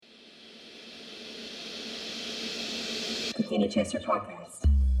Kenny Chesser Podcast.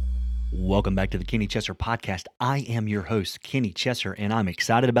 Welcome back to the Kenny Chesser Podcast. I am your host, Kenny Chesser, and I'm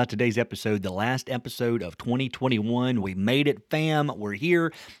excited about today's episode, the last episode of 2021. We made it, fam. We're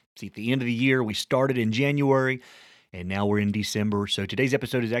here. It's at the end of the year. We started in January, and now we're in December. So today's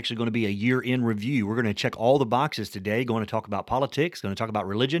episode is actually going to be a year-end review. We're going to check all the boxes today, going to talk about politics, going to talk about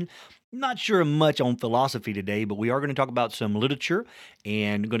religion. Not sure much on philosophy today, but we are going to talk about some literature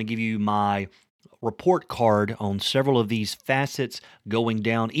and going to give you my report card on several of these facets going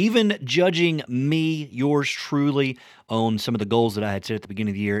down, even judging me, yours truly, on some of the goals that I had set at the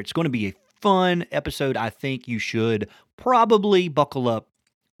beginning of the year. It's going to be a fun episode. I think you should probably buckle up.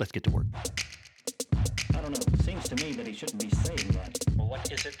 Let's get to work. I don't know. It seems to me that he shouldn't be saying that. Well,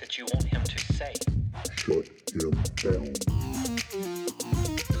 what is it that you want him to say? Shut him down.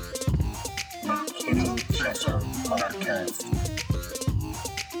 Kenny Chesser Podcast.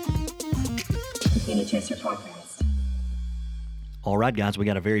 Kenny Chesser Podcast. All right, guys, we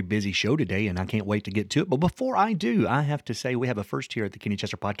got a very busy show today, and I can't wait to get to it. But before I do, I have to say we have a first here at the Kenny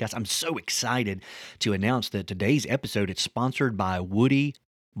Chesser Podcast. I'm so excited to announce that today's episode is sponsored by Woody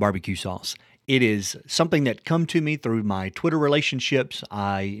Barbecue Sauce. It is something that come to me through my Twitter relationships.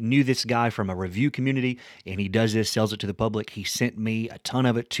 I knew this guy from a review community, and he does this, sells it to the public. He sent me a ton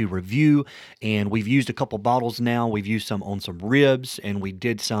of it to review, and we've used a couple bottles now. We've used some on some ribs, and we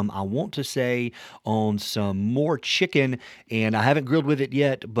did some, I want to say, on some more chicken, and I haven't grilled with it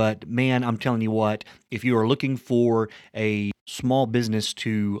yet, but man, I'm telling you what, if you are looking for a small business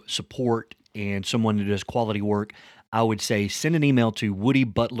to support and someone who does quality work, I would say send an email to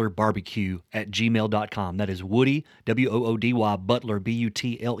woodybutlerbarbecue@gmail.com. That is Woody, W-O-O-D-Y, Butler,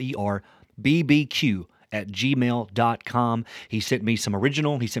 B-U-T-L-E-R, B-B-Q @gmail.com. He sent me some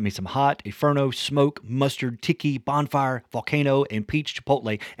original, he sent me some hot, Inferno, smoke, mustard, tiki, bonfire, volcano, and peach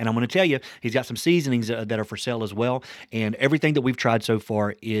chipotle. And I'm going to tell you, he's got some seasonings that are for sale as well. And everything that we've tried so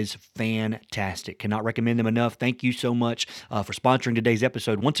far is fantastic. Cannot recommend them enough. Thank you so much for sponsoring today's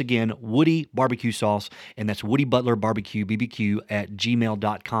episode. Once again, Woody Barbecue Sauce, and that's Woody Butler Barbecue, BBQ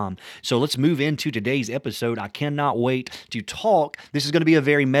 @gmail.com. So let's move into today's episode. I cannot wait to talk. This is going to be a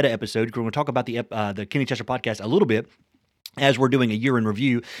very meta episode. We're going to talk about the Kenny Chesser Podcast a little bit as we're doing a year in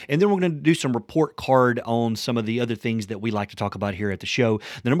review, and then we're going to do some report card on some of the other things that we like to talk about here at the show.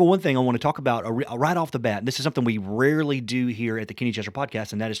 The number one thing I want to talk about right off the bat, and this is something we rarely do here at the Kenny Chesser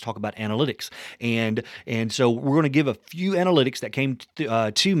Podcast, and that is talk about analytics. And so we're going to give a few analytics that came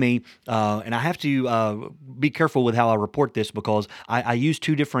to me, and I have to be careful with how I report this because I use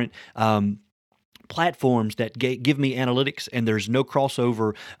two different platforms that give me analytics, and there's no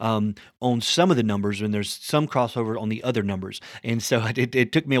crossover on some of the numbers, and there's some crossover on the other numbers. And so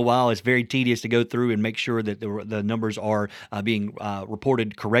it took me a while. It's very tedious to go through and make sure that the numbers are being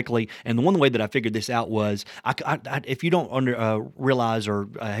reported correctly. And the one way that I figured this out was, if you don't realize or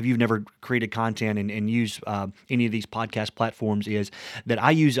have you never created content and use any of these podcast platforms, is that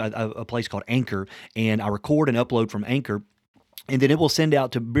I use a place called Anchor, and I record and upload from Anchor. And then it will send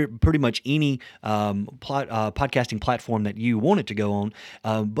out to pretty much any podcasting platform that you want it to go on.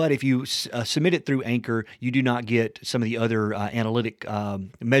 But if you submit it through Anchor, you do not get some of the other analytic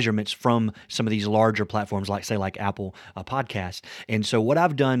measurements from some of these larger platforms, like Apple Podcasts. And so what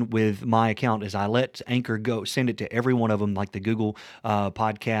I've done with my account is I let Anchor send it to every one of them, like the Google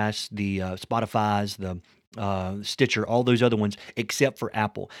Podcasts, the Spotify's, the Stitcher, all those other ones, except for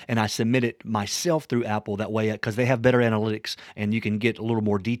Apple. And I submit it myself through Apple that way because they have better analytics and you can get a little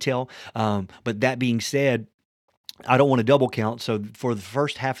more detail. But that being said, I don't want to double count. So for the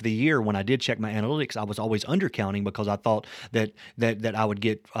first half of the year, when I did check my analytics, I was always undercounting because I thought that I would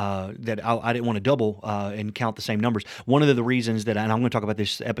get I didn't want to double and count the same numbers. One of the reasons that, and I'm going to talk about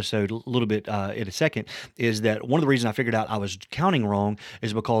this episode a little bit in a second, is that one of the reasons I figured out I was counting wrong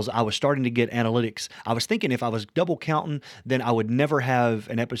is because I was starting to get analytics. I was thinking if I was double counting, then I would never have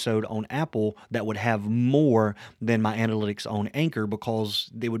an episode on Apple that would have more than my analytics on Anchor because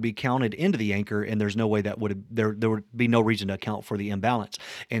they would be counted into the Anchor, and there's no way that would there would be no reason to account for the imbalance.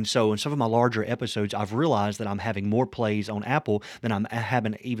 And so in some of my larger episodes, I've realized that I'm having more plays on Apple than I'm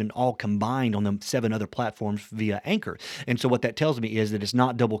having even all combined on the 7 other platforms via Anchor. And so what that tells me is that it's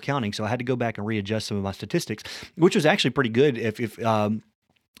not double counting. So I had to go back and readjust some of my statistics, which was actually pretty good if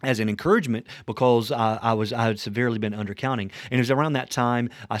as an encouragement, because I had severely been undercounting. And it was around that time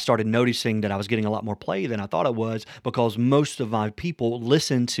I started noticing that I was getting a lot more play than I thought I was, because most of my people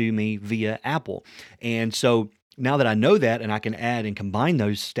listen to me via Apple. And so now that I know that, and I can add and combine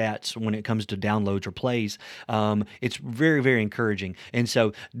those stats when it comes to downloads or plays, it's very, very encouraging. And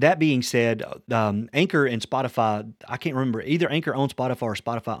so that being said, Anchor and Spotify, I can't remember, either Anchor owns Spotify or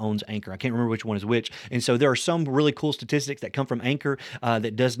Spotify owns Anchor. I can't remember which one is which. And so there are some really cool statistics that come from Anchor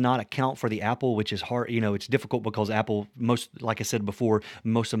that does not account for the Apple, which is hard. It's difficult because Apple, like I said before,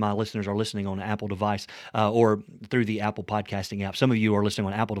 most of my listeners are listening on an Apple device or through the Apple podcasting app. Some of you are listening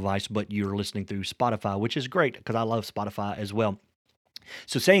on an Apple device, but you're listening through Spotify, which is great because I love Spotify as well.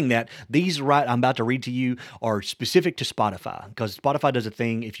 So saying that, these I'm about to read to you are specific to Spotify, because Spotify does a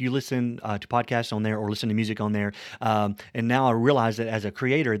thing. If you listen to podcasts on there or listen to music on there, and now I realize that as a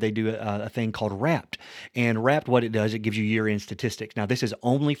creator, they do a thing called Wrapped. And Wrapped, what it does, it gives you year-end statistics. Now, this is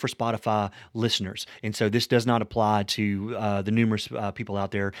only for Spotify listeners, and so this does not apply to the numerous people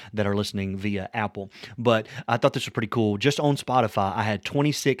out there that are listening via Apple. But I thought this was pretty cool. Just on Spotify, I had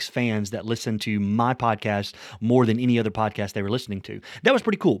 26 fans that listened to my podcast more than any other podcast they were listening to. That was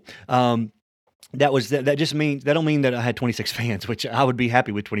pretty cool. That just means, that don't mean that I had 26 fans, which I would be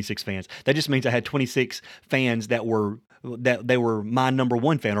happy with 26 fans. That just means I had 26 fans that they were my number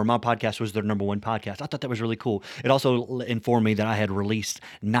one fan, or my podcast was their number one podcast. I thought that was really cool. It also informed me that I had released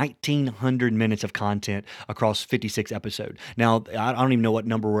 1,900 minutes of content across 56 episodes. Now, I don't even know what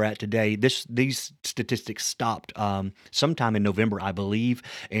number we're at today. These statistics stopped sometime in November, I believe.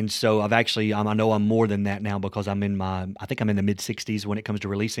 And so I know I'm more than that now, because I think I'm in the mid 60s when it comes to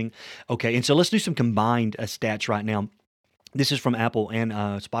releasing. Okay. And so let's do some combined stats right now. This is from Apple and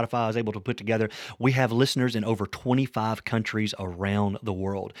Spotify. I was able to put together. We have listeners in over 25 countries around the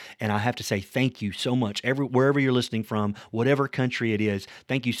world. And I have to say thank you so much. Wherever you're listening from, whatever country it is,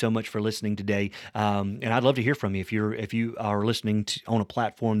 thank you so much for listening today. And I'd love to hear from you. If you are listening on a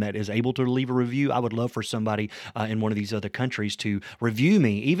platform that is able to leave a review, I would love for somebody in one of these other countries to review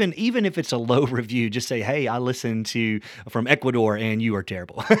me. Even if it's a low review, just say, hey, I listened from Ecuador and you are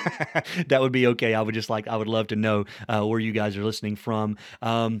terrible. That would be okay. I would love to know where you guys are listening from.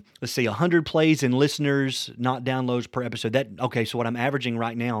 Let's see, 100 plays and listeners, not downloads per episode. So what I'm averaging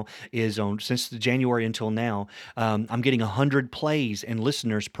right now is since January until now, I'm getting 100 plays and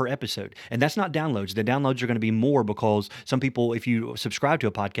listeners per episode. And that's not downloads. The downloads are going to be more because some people, if you subscribe to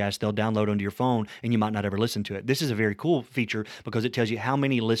a podcast, they'll download onto your phone and you might not ever listen to it. This is a very cool feature because it tells you how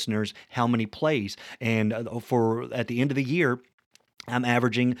many listeners, how many plays. And at the end of the year, I'm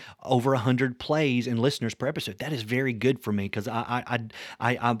averaging over 100 plays and listeners per episode. That is very good for me because I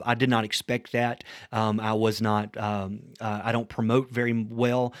did not expect that. I was not. I don't promote very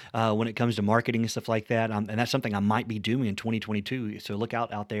well when it comes to marketing and stuff like that. And that's something I might be doing in 2022. So look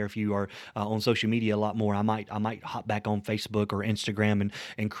out there if you are on social media a lot more. I might hop back on Facebook or Instagram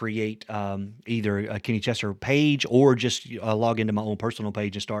and create either a Kenny Chesser page or just log into my own personal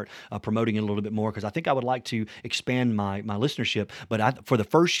page and start promoting it a little bit more, because I think I would like to expand my listenership. But for the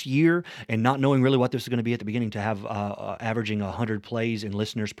first year, and not knowing really what this is going to be at the beginning, to have averaging 100 plays and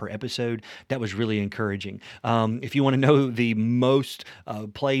listeners per episode, that was really encouraging. If you want to know the most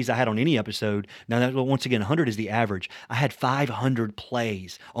plays I had on any episode, now once again, 100 is the average. I had 500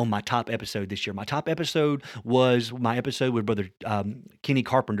 plays on my top episode this year. My top episode was my episode with Brother Kenny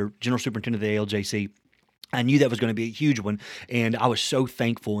Carpenter, General Superintendent of the ALJC. I knew that was going to be a huge one, and I was so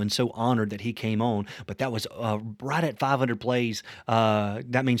thankful and so honored that he came on. But that was right at 500 plays.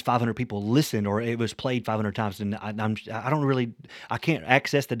 That means 500 people listened, or it was played 500 times. And I can't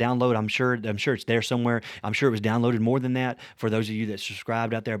access the download. I'm sure it's there somewhere. I'm sure it was downloaded more than that for those of you that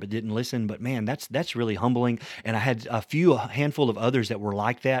subscribed out there but didn't listen. But man, that's really humbling. And I had a handful of others that were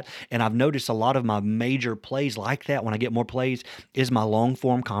like that. And I've noticed a lot of my major plays like that, when I get more plays, is my long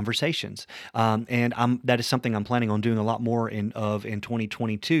form conversations. And that is something I'm planning on doing a lot more in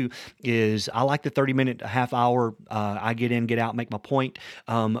 2022. Is I like the 30-minute, half hour. I get in, get out, make my point.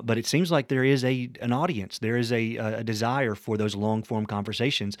 But it seems like there is an audience. There is a desire for those long form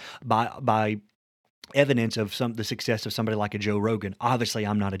conversations by evidence of the success of somebody like a Joe Rogan. Obviously,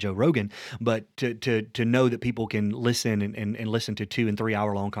 I'm not a Joe Rogan, but to know that people can listen and listen to 2 and 3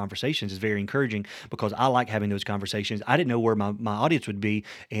 hour long conversations is very encouraging, because I like having those conversations. I didn't know where my audience would be,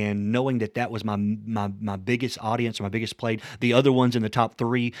 and knowing that was my biggest audience, or my biggest played. The other ones in the top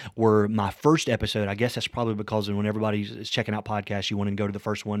 3 were my first episode. I guess that's probably because when everybody is checking out podcasts, you want to go to the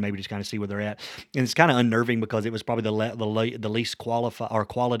first one, maybe just kind of see where they're at. And it's kind of unnerving because it was probably the least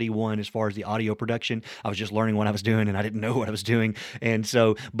quality one as far as the audio production. I was just learning what I was doing, and I didn't know what I was doing. And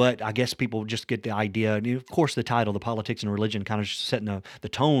so, but I guess people just get the idea. And of course, the title, The Politics and Religion, kind of setting the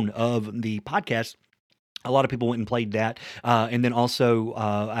tone of the podcast. A lot of people went and played that. And then also,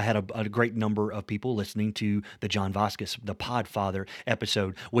 I had a great number of people listening to the John Vasquez, the Podfather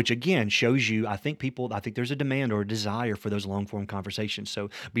episode, which again shows you, I think there's a demand or a desire for those long form conversations. So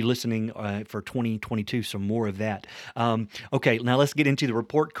be listening for 2022, some more of that. Okay, now let's get into the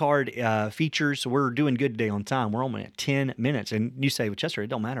report card features. So we're doing good today on time. We're only at 10 minutes. And you say, well, Chester, it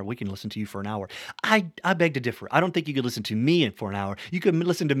don't matter. We can listen to you for an hour. I beg to differ. I don't think you could listen to me for an hour. You could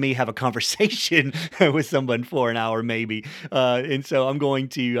listen to me have a conversation with someone for an hour maybe. And so I'm going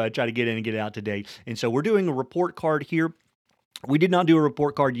to try to get in and get it out today. And so we're doing a report card here. We did not do a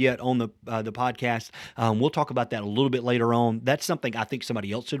report card yet on the podcast. We'll talk about that a little bit later on. That's something I think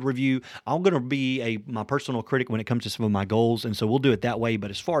somebody else should review. I'm going to be my personal critic when it comes to some of my goals, and so we'll do it that way. But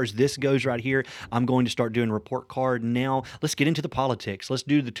as far as this goes right here, I'm going to start doing a report card now. Let's get into the politics. Let's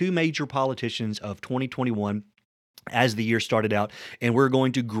do the two major politicians of 2021 as the year started out, and we're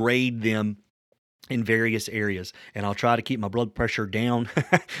going to grade them in various areas, and I'll try to keep my blood pressure down.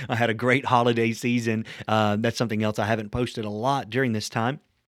 I had a great holiday season. That's something else I haven't posted a lot during this time,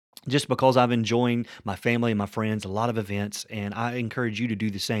 just because I've enjoying my family and my friends, a lot of events, and I encourage you to do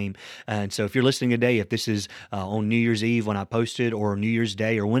the same. And so if you're listening today, if this is on New Year's Eve when I posted, or New Year's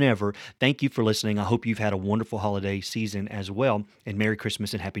Day, or whenever, thank you for listening. I hope you've had a wonderful holiday season as well, and Merry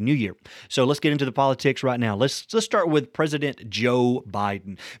Christmas and Happy New Year. So let's get into the politics right now. Let's start with President Joe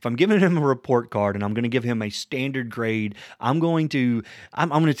Biden. If I'm giving him a report card and I'm going to give him a standard grade, I'm going to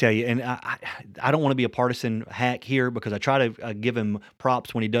tell you, and I don't want to be a partisan hack here, because I try to give him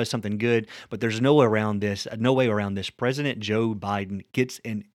props when he does something good, but there's no way around this. President Joe Biden gets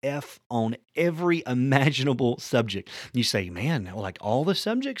an F on every imaginable subject. You say, man, like all the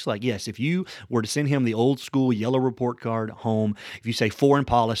subjects? Like, yes, if you were to send him the old school yellow report card home, if you say foreign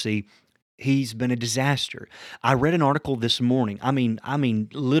policy, he's been a disaster. I read an article this morning. I mean,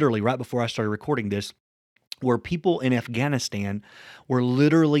 literally right before I started recording this, where people in Afghanistan were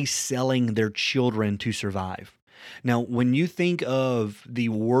literally selling their children to survive. Now, when you think of the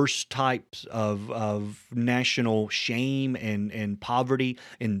worst types of national shame and poverty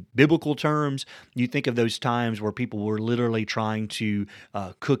in biblical terms, you think of those times where people were literally trying to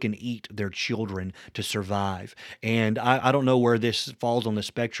cook and eat their children to survive. And I don't know where this falls on the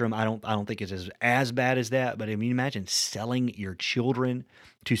spectrum. I don't think it's as bad as that. But I mean, imagine selling your children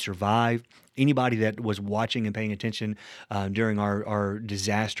to survive. Anybody that was watching and paying attention during our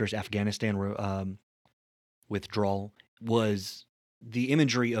disastrous Afghanistan withdrawal, was the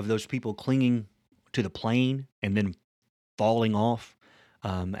imagery of those people clinging to the plane and then falling off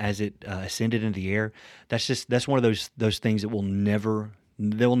as it ascended into the air. That's one of those things that will never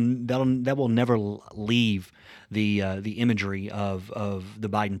leave the imagery of the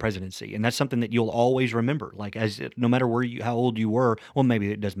Biden presidency, and that's something that you'll always remember. Like, no matter how old you were, well,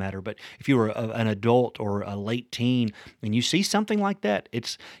 maybe it does matter, but if you were an adult or a late teen and you see something like that,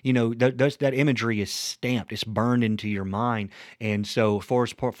 it's that imagery is stamped, it's burned into your mind. And so, as far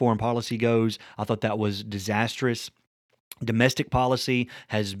as foreign policy goes, I thought that was disastrous. Domestic policy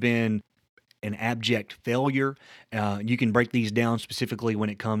has been an abject failure. You can break these down specifically when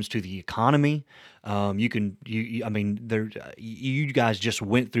it comes to the economy. You guys just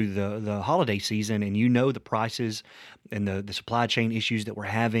went through the holiday season, and you know the prices and the supply chain issues that we're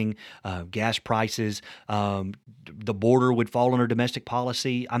having, gas prices. The border would fall under domestic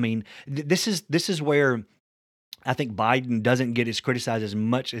policy. I mean, this is where I think Biden doesn't get as criticized as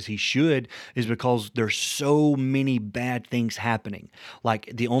much as he should, is because there's so many bad things happening.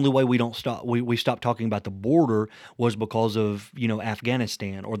 Like, the only way we stopped talking about the border was because of,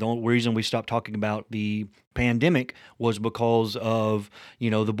 Afghanistan, or the only reason we stopped talking about the pandemic was because of,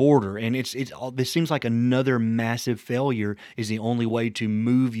 the border. And this seems like another massive failure is the only way to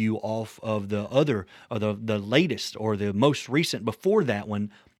move you off of the other, or the latest, or the most recent before that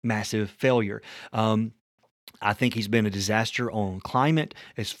one, massive failure. I think he's been a disaster on climate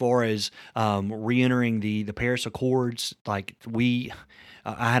as far as re-entering the Paris Accords. Like,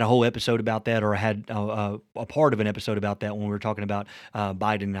 I had a whole episode about that, or I had a part of an episode about that when we were talking about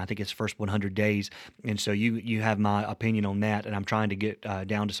Biden. I think it's first 100 days, and so you have my opinion on that, and I'm trying to get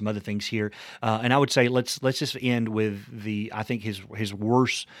down to some other things here. And I would say let's just end with I think his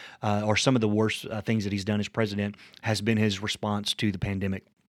worst, or some of the worst things that he's done as president has been his response to the pandemic.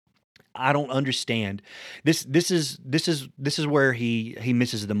 I don't understand. This is where he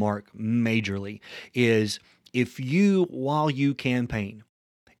misses the mark majorly. Is while you campaign,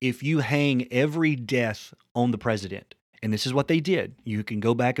 if you hang every death on the president, and this is what they did. You can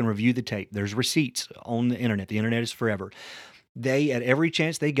go back and review the tape. There's receipts on the internet. The internet is forever. They, at every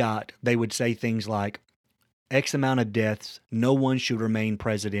chance they got, they would say things like, X amount of deaths. No one should remain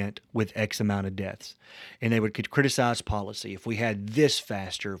president with X amount of deaths. And they would criticize policy. If we had this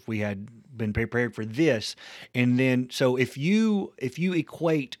faster, if we had been prepared for this. And then, so if you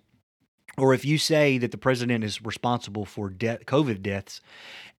equate, or if you say that the president is responsible for COVID deaths,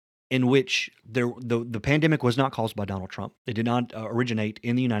 in which the pandemic was not caused by Donald Trump. It did not originate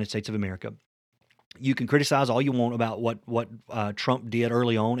in the United States of America. You can criticize all you want about what Trump did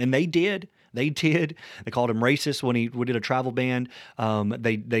early on, and they did. They did. They called him racist when he did a travel ban.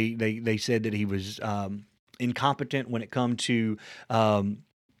 They said that he was incompetent when it come to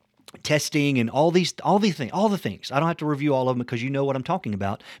testing and all the things. I don't have to review all of them because you know what I'm talking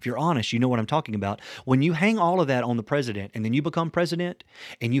about. If you're honest, you know what I'm talking about. When you hang all of that on the president and then you become president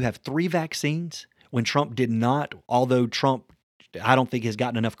and you have 3 vaccines when Trump did not, although Trump, I don't think, has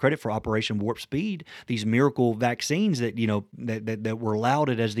gotten enough credit for Operation Warp Speed, these miracle vaccines that, that were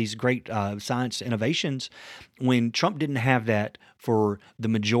lauded as these great science innovations. When Trump didn't have that for the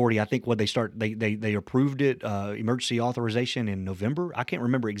majority, I think they approved it, emergency authorization in November. I can't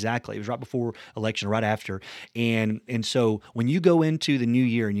remember exactly. It was right before election, right after. And so when you go into the new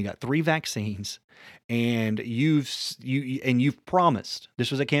year and you got 3 vaccines, and you've promised, this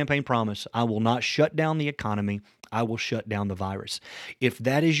was a campaign promise, I will not shut down the economy, I will shut down the virus. If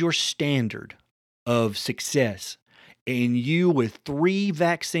that is your standard of success, and you with 3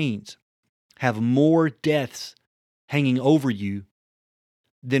 vaccines have more deaths hanging over you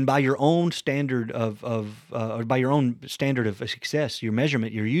than by your own standard or by your own standard of success, your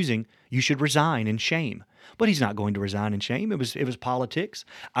measurement you're using, you should resign in shame. But he's not going to resign in shame. It was politics.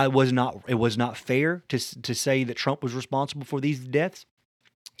 It was not fair to say that Trump was responsible for these deaths.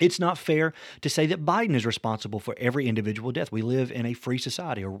 It's not fair to say that Biden is responsible for every individual death. We live in a free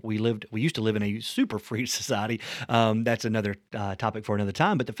society, or we used to live in a super free society. That's another topic for another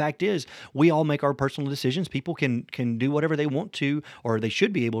time. But the fact is, we all make our personal decisions. People can do whatever they want to, or they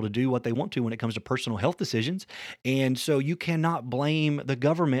should be able to do what they want to when it comes to personal health decisions. And so you cannot blame the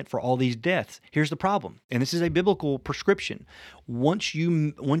government for all these deaths. Here's the problem, and this is a biblical prescription. Once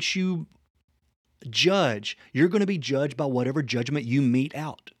you judge, you're going to be judged by whatever judgment you mete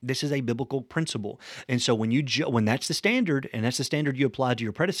out. This is a biblical principle. And so when that's the standard, and that's the standard you apply to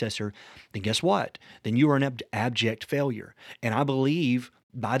your predecessor, then guess what? Then you are an abject failure. And I believe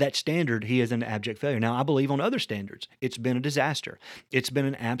by that standard, he is an abject failure. Now, I believe on other standards, it's been a disaster. It's been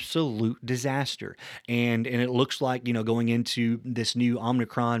an absolute disaster. And it looks like, going into this new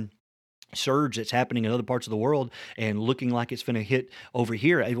Omicron surge that's happening in other parts of the world and looking like it's going to hit over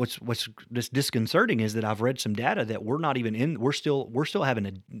here. What's just disconcerting is that I've read some data that we're still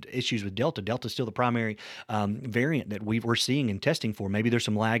having issues with Delta. Delta's still the primary variant that we're seeing and testing for. Maybe there's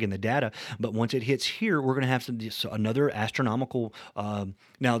some lag in the data, but once it hits here, we're going to have another astronomical.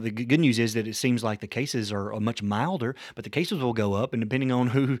 Now, the good news is that it seems like the cases are much milder, but the cases will go up, and depending on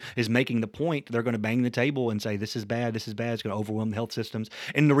who is making the point, they're going to bang the table and say, this is bad, it's going to overwhelm the health systems.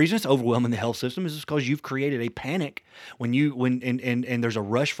 And the reason it's overwhelming the health system is because you've created a panic when there's a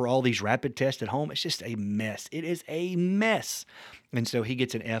rush for all these rapid tests at home. It's just a mess. It is a mess. And so he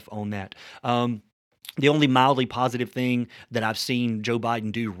gets an F on that. The only mildly positive thing that I've seen Joe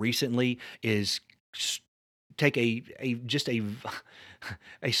Biden do recently is take a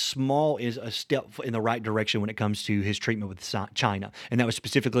step in the right direction when it comes to his treatment with China. And that was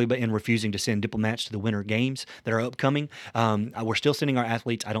specifically in refusing to send diplomats to the Winter Games that are upcoming. We're still sending our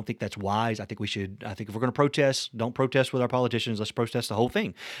athletes. I don't think that's wise. I think if we're going to protest, don't protest with our politicians. Let's protest the whole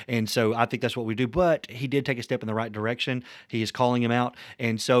thing. And so I think that's what we do. But he did take a step in the right direction. He is calling him out.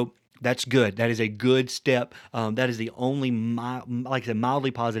 And so that's good. That is a good step. That is the only, like I said, mildly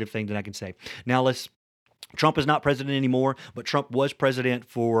positive thing that I can say. Now Trump is not president anymore, but Trump was president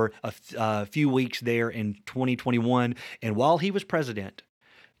for a few weeks there in 2021. And while he was president,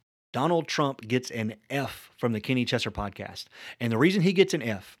 Donald Trump gets an F from the Kenny Chesser podcast. And the reason he gets an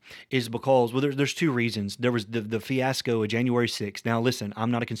F is because, there's 2 reasons. There was the fiasco of January 6th. Now, listen,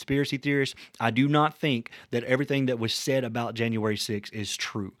 I'm not a conspiracy theorist. I do not think that everything that was said about January 6th is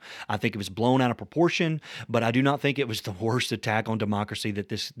true. I think it was blown out of proportion, but I do not think it was the worst attack on democracy that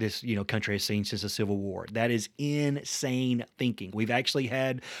this country has seen since the Civil War. That is insane thinking. We've actually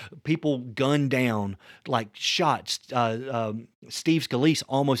had people gunned down, like shot. Steve Scalise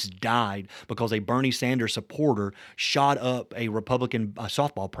almost died because a Bernie Sanders supporter shot up a Republican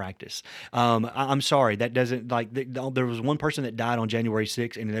softball practice. I'm sorry, that doesn't, there was one person that died on January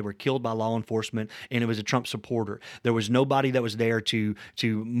 6th and they were killed by law enforcement, and it was a Trump supporter. There was nobody that was there to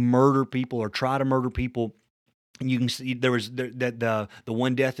murder people or try to murder people. you can see there was that the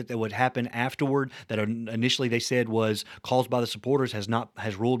one death that would happen afterward that initially they said was caused by the supporters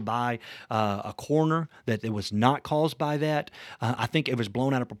has ruled by a coroner that it was not caused by that. I think it was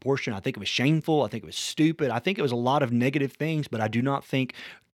blown out of proportion. I think it was shameful. I think it was stupid. I think it was a lot of negative things, but I do not think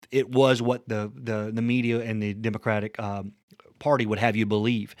it was what the media and the Democratic Party would have you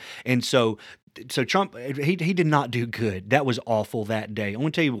believe. And so Trump, he did not do good. That was awful that day. I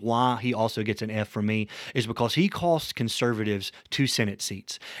want to tell you why he also gets an F for me is because he cost conservatives 2 Senate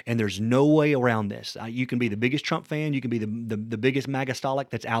seats, and there's no way around this. You can be the biggest Trump fan, you can be the biggest MAGA-stolic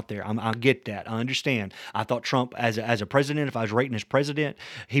that's out there. I get that. I understand. I thought Trump as a president, if I was rating as president,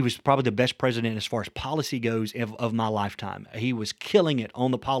 he was probably the best president as far as policy goes of my lifetime. He was killing it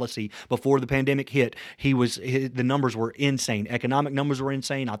on the policy before the pandemic hit. The numbers were insane. Economic numbers were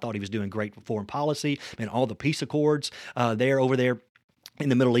insane. I thought he was doing great for policy and all the peace accords over there in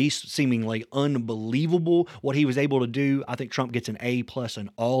the Middle East, seemingly unbelievable what he was able to do. I think Trump gets an A+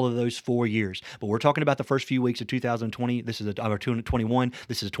 in all of those 4 years. But we're talking about the first few weeks of 2020. This is 2021.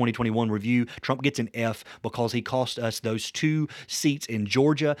 This is a 2021 review. Trump gets an F because he cost us those 2 seats in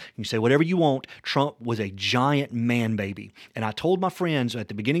Georgia. You can say whatever you want. Trump was a giant man baby. And I told my friends at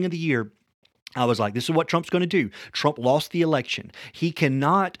the beginning of the year, I was like, this is what Trump's going to do. Trump lost the election. He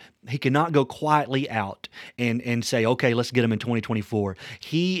cannot go quietly out and say, okay, let's get him in 2024.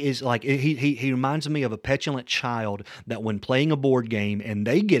 He is like, he reminds me of a petulant child that when playing a board game and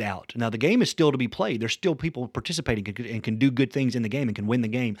they get out. Now, the game is still to be played. There's still people participating and can do good things in the game and can win the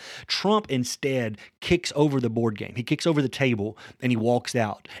game. Trump instead kicks over the board game. He kicks over the table and he walks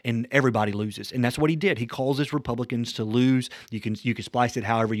out and everybody loses. And that's what he did. He causes Republicans to lose. You can splice it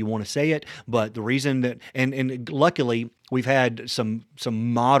however you want to say it. But the reason that, and luckily, we've had some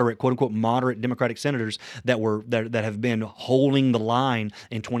moderate, quote unquote, moderate Democratic senators that have been holding the line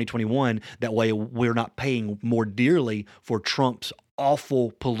in 2021. That way, we're not paying more dearly for Trump's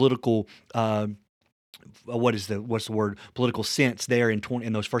awful political. What's the word? Political sense there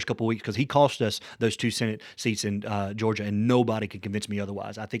in those first couple of weeks, because he cost us those 2 Senate seats in Georgia, and nobody can convince me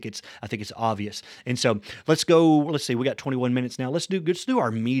otherwise. I think it's obvious. And so let's go. Let's see. We got 21 minutes now. Let's do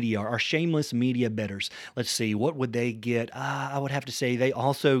our media, our shameless media betters. Let's see, what would they get? I would have to say they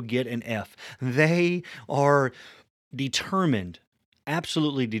also get an F. They are determined,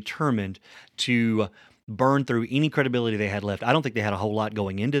 absolutely determined to burn through any credibility they had left. I don't think they had a whole lot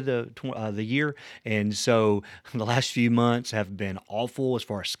going into the year, and so the last few months have been awful as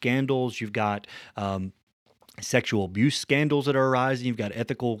far as scandals. You've got sexual abuse scandals that are arising. You've got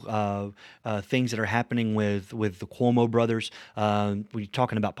ethical things that are happening with the Cuomo brothers. We're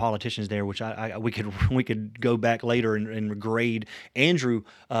talking about politicians there, which we could go back later and grade Andrew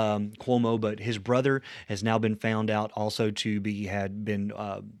Cuomo, but his brother has now been found out also to had been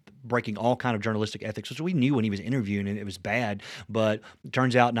breaking all kind of journalistic ethics, which we knew when he was interviewing, and it was bad. But it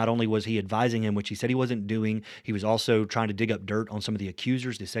turns out not only was he advising him, which he said he wasn't doing, he was also trying to dig up dirt on some of the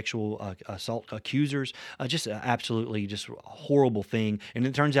accusers, the sexual assault accusers. Just absolutely just a horrible thing. And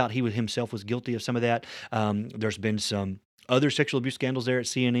it turns out he himself was guilty of some of that. There's been some other sexual abuse scandals there at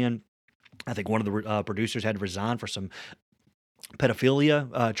CNN. I think one of the producers had to resign for some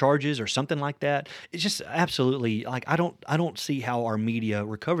pedophilia charges or something like that. It's just absolutely like I don't see how our media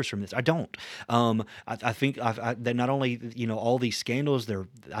recovers from this. I don't. I think that not only all these scandals,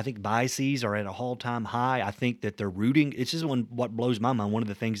 I think biases are at a all-time high. I think that they're rooting. It's just what blows my mind. One of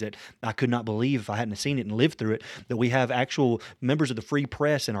the things that I could not believe if I hadn't seen it and lived through it, that we have actual members of the free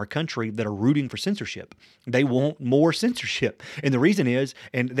press in our country that are rooting for censorship. They want more censorship, and the reason is,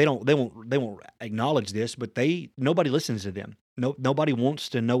 and they won't acknowledge this, but nobody listens to them. Nobody wants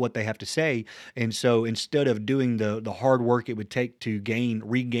to know what they have to say, and so instead of doing the hard work it would take to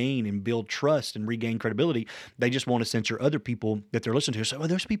regain and build trust and regain credibility, they just want to censor other people that they're listening to. So,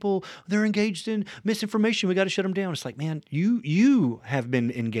 those people, they're engaged in misinformation. We got to shut them down. It's like, man, you have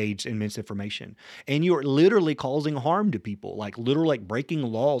been engaged in misinformation, and you're literally causing harm to people, like breaking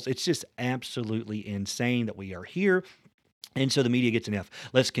laws. It's just absolutely insane that we are here. And so the media gets an F.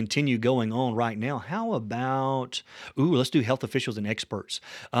 Let's continue going on right now. How about, let's do health officials and experts.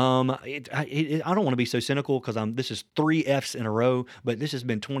 I don't want to be so cynical because this is 3 Fs in a row, but this has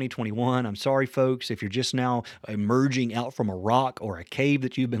been 2021. I'm sorry, folks, if you're just now emerging out from a rock or a cave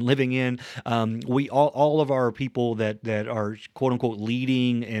that you've been living in. All of our people that are quote unquote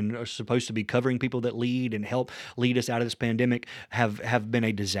leading and are supposed to be covering people that lead and help lead us out of this pandemic have been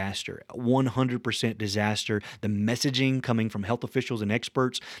a disaster, 100% disaster. The messaging coming from health officials and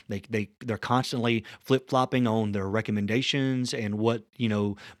experts, they're constantly flip-flopping on their recommendations and what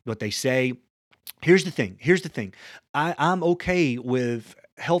they say. Here's the thing. I'm okay with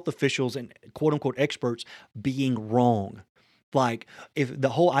health officials and quote unquote experts being wrong. Like, if the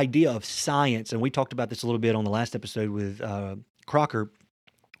whole idea of science, and we talked about this a little bit on the last episode with Crocker,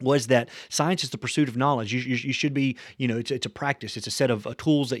 was that science is the pursuit of knowledge. You should be, it's a practice. It's a set of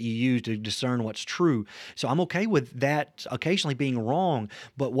tools that you use to discern what's true. So I'm okay with that occasionally being wrong.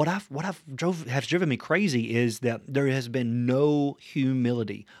 But what has driven me crazy is that there has been no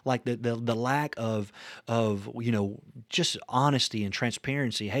humility, like the lack of just honesty and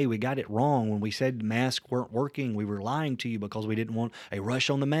transparency. Hey, we got it wrong when we said masks weren't working. We were lying to you because we didn't want a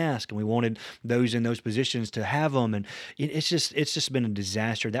rush on the mask, and we wanted those in those positions to have them. And it's just been a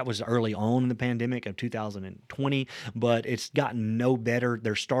disaster. That was early on in the pandemic of 2020, but it's gotten no better.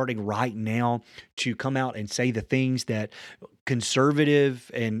 They're starting right now to come out and say the things that conservative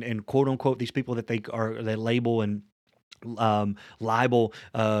and quote unquote these people that they label and libel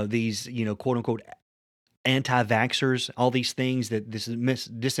these quote unquote anti-vaxxers, all these things, that this is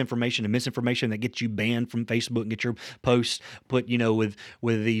disinformation and misinformation that gets you banned from Facebook and get your posts put, with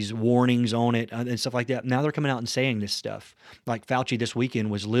these warnings on it and stuff like that. Now they're coming out and saying this stuff. Like Fauci this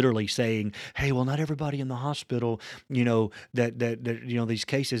weekend was literally saying, "Hey, well, not everybody in the hospital, that these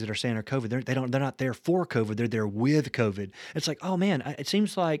cases that are saying are COVID, they're not there for COVID, they're there with COVID." It's like, oh man, it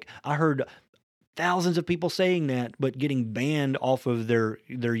seems like I heard thousands of people saying that, but getting banned off of their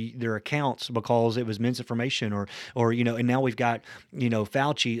accounts because it was misinformation, or and now we've got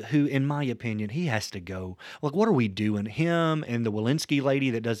Fauci, who, in my opinion, he has to go. Like, what are we doing? Him and the Walensky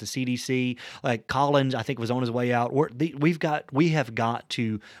lady that does the CDC, like Collins, I think was on his way out. We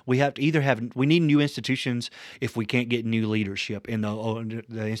need new institutions if we can't get new leadership in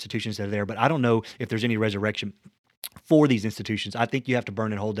the institutions that are there. But I don't know if there's any resurrection for these institutions. I think you have to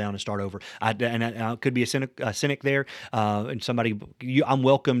burn and hold down and start over. I could be a cynic there, and somebody. I'm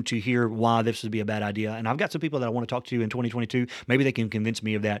welcome to hear why this would be a bad idea. And I've got some people that I want to talk to in 2022. Maybe they can convince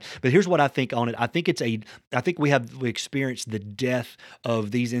me of that. But here's what I think on it. I think we experienced the death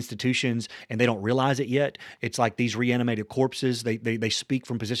of these institutions, and they don't realize it yet. It's like these reanimated corpses. They speak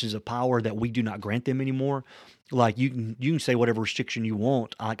from positions of power that we do not grant them anymore. Like, you can say whatever restriction you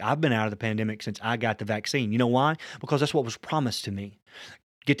want. Like, I've been out of the pandemic since I got the vaccine. You know why? Because that's what was promised to me.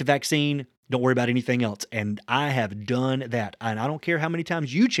 Get the vaccine. Don't worry about anything else. And I have done that. And I don't care how many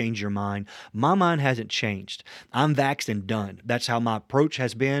times you change your mind. My mind hasn't changed. I'm vaxxed and done. That's how my approach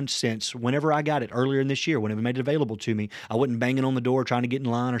has been since whenever I got it earlier in this year, whenever it made it available to me. I wasn't banging on the door trying to get in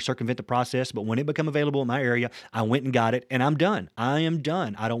line or circumvent the process. But when it became available in my area, I went and got it, and I'm done. I am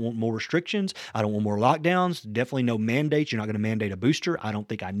done. I don't want more restrictions. I don't want more lockdowns. Definitely no mandates. You're not going to mandate a booster. I don't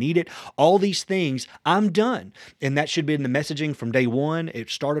think I need it. All these things, I'm done. And that should be in the messaging from day one. It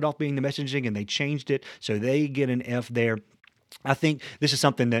started off being the messaging, and they changed it, so they get an F there. I think this is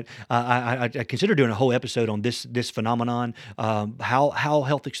something that I consider doing a whole episode on this phenomenon, how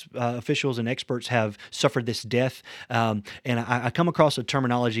health officials and experts have suffered this death. And I come across a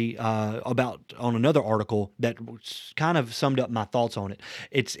terminology on another article that kind of summed up my thoughts on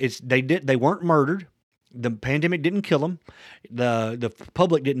it. They weren't murdered. The pandemic didn't kill them. The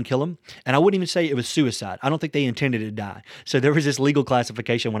public didn't kill them. And I wouldn't even say it was suicide. I don't think they intended to die. So there was this legal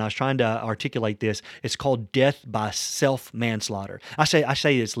classification when I was trying to articulate this. It's called death by self-manslaughter. I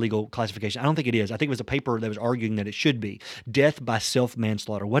say it's legal classification. I don't think it is. I think it was a paper that was arguing that it should be. Death by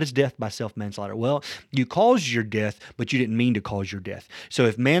self-manslaughter. What is death by self-manslaughter? Well, you caused your death, but you didn't mean to cause your death. So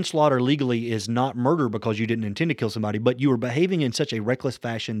if manslaughter legally is not murder because you didn't intend to kill somebody, but you were behaving in such a reckless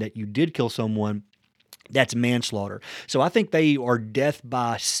fashion that you did kill someone, that's manslaughter. So I think they are death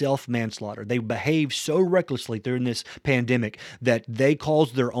by self-manslaughter. They behaved so recklessly during this pandemic that they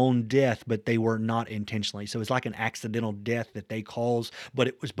caused their own death, but they were not intentionally. So it's like an accidental death that they caused, but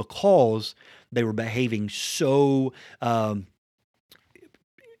it was because they were behaving so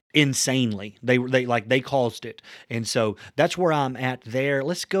insanely. They caused it. And so that's where I'm at there.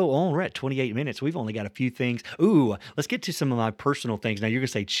 Let's go on. We're at 28 minutes. We've only got a few things. Ooh, let's get to some of my personal things. Now you're going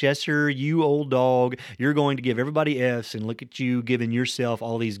to say, Chesser, you old dog, you're going to give everybody F's and look at you giving yourself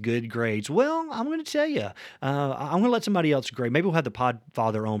all these good grades. Well, I'm going to tell you, I'm going to let somebody else grade. Maybe we'll have the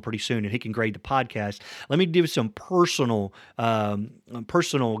Podfather on pretty soon and he can grade the podcast. Let me give some personal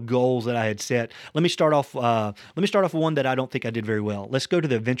goals that I had set. Let me start off with one that I don't think I did very well. Let's go to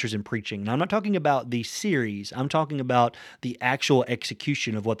the Adventures in Preaching. Now, I'm not talking about the series. I'm talking about the actual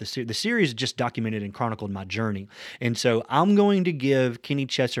execution of what the series just documented and chronicled my journey. And so I'm going to give Kenny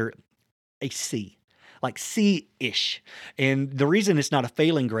Chesser a C. Like C-ish. And the reason it's not a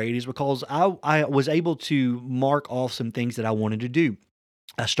failing grade is because I was able to mark off some things that I wanted to do.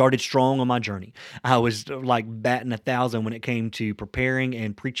 I started strong on my journey. I was like batting 1,000 when it came to preparing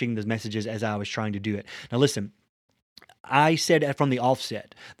and preaching the messages as I was trying to do it. Now listen, I said from the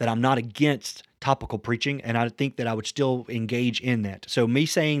offset that I'm not against topical preaching, and I think that I would still engage in that. So me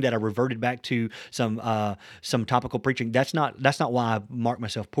saying that I reverted back to some topical preaching, that's not why I marked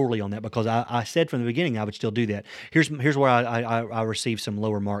myself poorly on that, because I said from the beginning I would still do that. Here's where I received some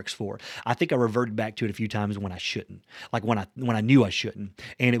lower marks for. I think I reverted back to it a few times when I shouldn't, like when I knew I shouldn't,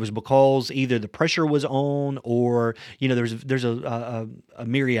 and it was because either the pressure was on, or there's a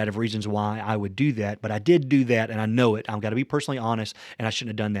myriad of reasons why I would do that, but I did do that, and I know it. I've got to be personally honest, and I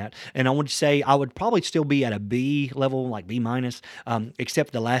shouldn't have done that. And I want to say I would probably still be at a B level, like B minus,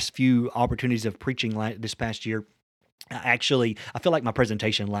 except the last few opportunities of preaching this past year. I feel like my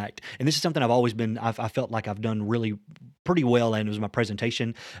presentation lacked, and this is something I felt like I've done really pretty well, and it was my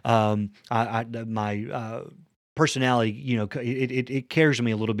presentation. My personality, it cares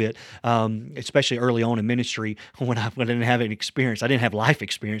me a little bit, especially early on in ministry when I didn't have any experience. I didn't have life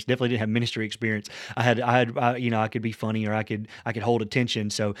experience. Definitely didn't have ministry experience. I could be funny, or I could hold attention.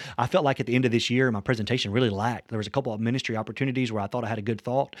 So I felt like at the end of this year, my presentation really lacked. There was a couple of ministry opportunities where I thought I had a good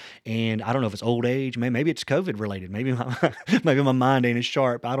thought, and I don't know if it's old age, maybe it's COVID related, maybe my mind ain't as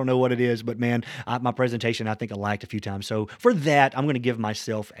sharp. I don't know what it is, but man, my presentation, I think I lacked a few times. So for that, I'm going to give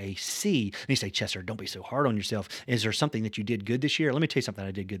myself a C. And you say, Chester, don't be so hard on yourself. Is there something that you did good this year? Let me tell you something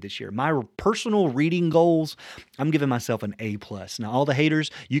I did good this year. My personal reading goals, I'm giving myself an A+. Now, all the haters,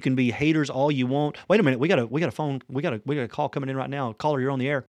 you can be haters all you want. Wait a minute, we got a phone, we got a call coming in right now. Caller, you're on the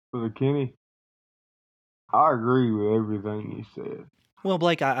air. Brother Kenny, I agree with everything you said. Well,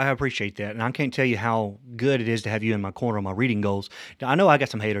 Blake, I appreciate that, and I can't tell you how good it is to have you in my corner on my reading goals. Now, I know I got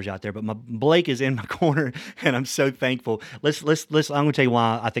some haters out there, but Blake is in my corner, and I'm so thankful. Let's. I'm going to tell you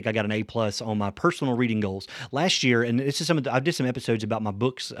why I think I got an A+ on my personal reading goals last year, and this is I did some episodes about my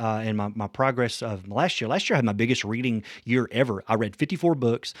books and my progress of last year. Last year I had my biggest reading year ever. I read 54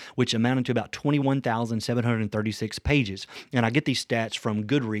 books, which amounted to about 21,736 pages, and I get these stats from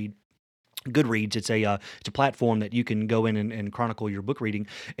Goodreads. It's a platform that you can go in and chronicle your book reading.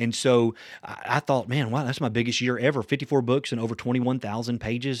 And so I thought, man, wow, that's my biggest year ever. 54 books and over 21,000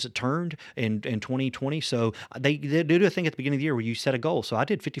 pages turned in 2020. So they do a thing at the beginning of the year where you set a goal. So I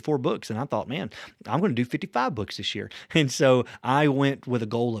did 54 books, and I thought, man, I'm going to do 55 books this year. And so I went with a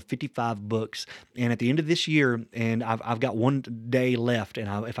goal of 55 books. And at the end of this year, and I've got one day left,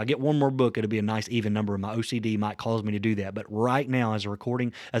 and if I get one more book, it'll be a nice even number. My OCD might cause me to do that. But right now, as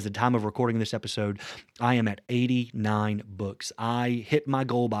the time of recording this episode, I am at 89 books. I hit my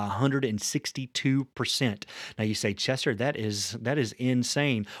goal by 162%. Now you say, Chester, that is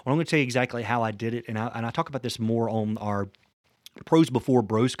insane. Well, I'm going to tell you exactly how I did it, and I talk about this more on our Pros Before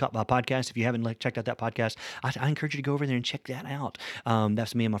Bros podcast. If you haven't checked out that podcast, I encourage you to go over there and check that out.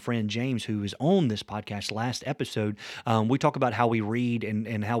 That's me and my friend James, who was on this podcast last episode. We talk about how we read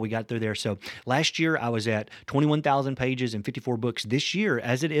and how we got through there. So last year I was at 21,000 pages and 54 books. This year,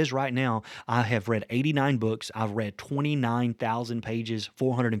 as it is right now, I have read 89 books. I've read 29,000 pages,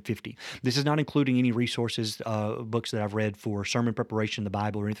 450. This is not including any resources, books that I've read for sermon preparation, the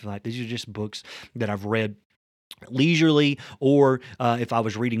Bible, or anything like that. These are just books that I've read leisurely, or if I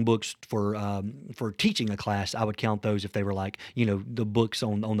was reading books for teaching a class, I would count those if they were like, the books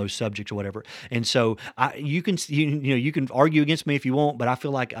on those subjects or whatever. And so you can argue against me if you want, but I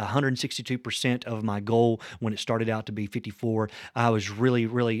feel like 162% of my goal when it started out to be 54, I was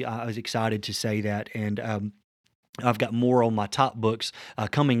really I was excited to say that. And I've got more on my top books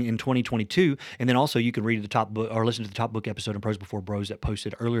coming in 2022, and then also you can read the top book or listen to the top book episode in Pros Before Bros that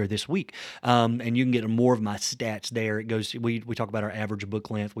posted earlier this week, and you can get more of my stats there. It goes. We talk about our average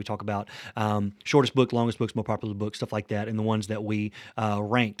book length. We talk about shortest book, longest books, more popular books, stuff like that, and the ones that we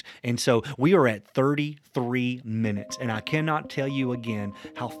ranked. And so we are at 33 minutes, and I cannot tell you again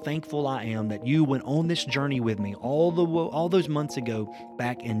how thankful I am that you went on this journey with me all those months ago,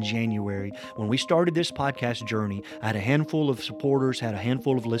 back in January when we started this podcast journey. I had a handful of supporters, had a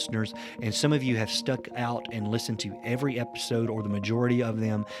handful of listeners, and some of you have stuck out and listened to every episode or the majority of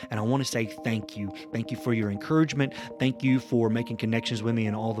them. And I want to say thank you. Thank you for your encouragement. Thank you for making connections with me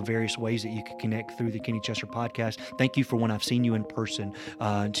in all the various ways that you can connect through the Kenny Chester podcast. Thank you for when I've seen you in person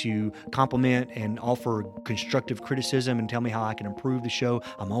to compliment and offer constructive criticism and tell me how I can improve the show.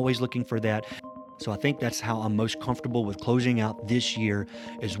 I'm always looking for that. So I think that's how I'm most comfortable with closing out this year,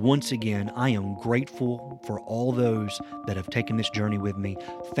 is once again, I am grateful for all those that have taken this journey with me.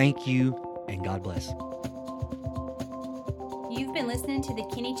 Thank you, and God bless. You've been listening to the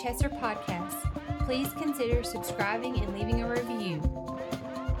Kenny Chester podcast. Please consider subscribing and leaving a review.